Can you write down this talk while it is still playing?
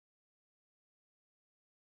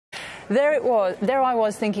There it was. There I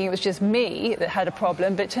was thinking it was just me that had a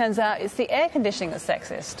problem, but it turns out it's the air conditioning that's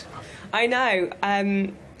sexist. I know.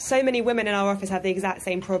 So many women in our office have the exact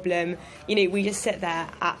same problem. You know, we just sit there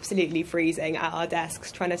absolutely freezing at our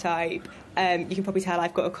desks trying to type. You can probably tell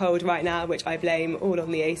I've got a cold right now, which I blame all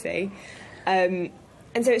on the AC. And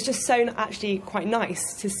so it's just so actually quite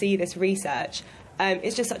nice to see this research.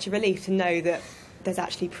 It's just such a relief to know that there's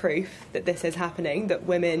actually proof that this is happening, that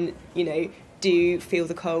women, you know, do feel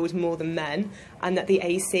the cold more than men, and that the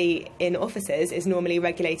AC in offices is normally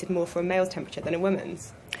regulated more for a male's temperature than a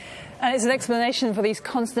woman's. And it's an explanation for these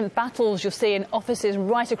constant battles you'll see in offices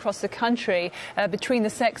right across the country between the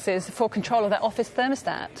sexes for control of that office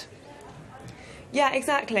thermostat. Yeah,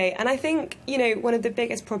 exactly. And I think, you know, one of the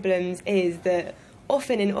biggest problems is that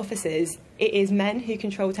often in offices it is men who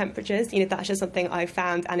control temperatures. You know, that's just something I've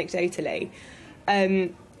found anecdotally.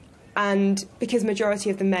 And because majority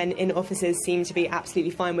of the men in offices seem to be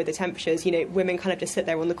absolutely fine with the temperatures, you know, women kind of just sit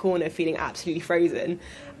there on the corner feeling absolutely frozen.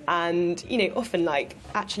 And, you know, often, like,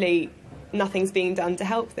 actually nothing's being done to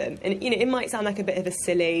help them. And, you know, it might sound like a bit of a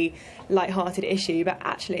silly, light-hearted issue, but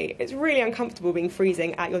actually it's really uncomfortable being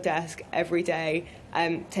freezing at your desk every day.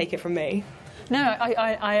 Take it from me. No,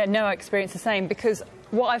 I know I experience the same, because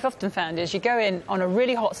what I've often found is you go in on a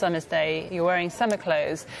really hot summer's day, you're wearing summer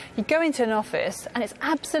clothes, you go into an office and it's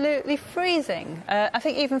absolutely freezing. I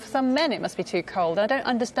think even for some men it must be too cold. I don't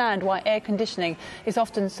understand why air conditioning is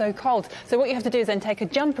often so cold. So what you have to do is then take a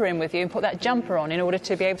jumper in with you and put that jumper on in order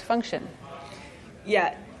to be able to function.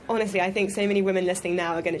 Yeah. Honestly, I think so many women listening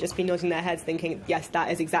now are going to just be nodding their heads thinking, yes,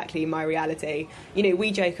 that is exactly my reality. You know,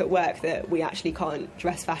 we joke at work that we actually can't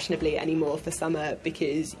dress fashionably anymore for summer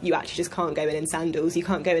because you actually just can't go in sandals. You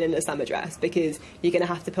can't go in a summer dress because you're going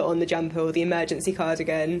to have to put on the jumper or the emergency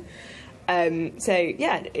cardigan. So,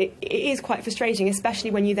 yeah, it is quite frustrating,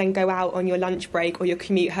 especially when you then go out on your lunch break or your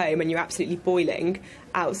commute home and you're absolutely boiling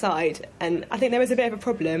outside. And I think there is a bit of a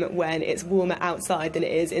problem when it's warmer outside than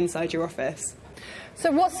it is inside your office. So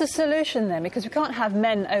what's the solution then? Because we can't have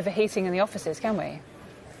men overheating in the offices, can we?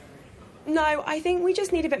 No, I think we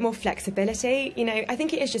just need a bit more flexibility. You know, I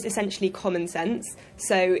think it is just essentially common sense.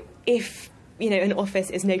 So if, you know, an office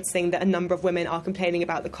is noticing that a number of women are complaining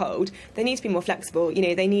about the cold, they need to be more flexible. You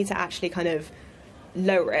know, they need to actually kind of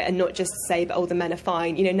lower it and not just say, but, oh, the men are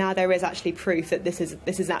fine. You know, now there is actually proof that this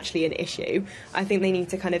is actually an issue. I think they need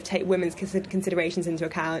to kind of take women's considerations into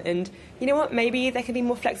account, and you know what, maybe there can be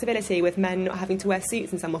more flexibility with men not having to wear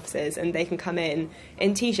suits in some offices and they can come in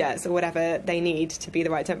t-shirts or whatever they need to be the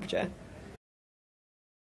right temperature.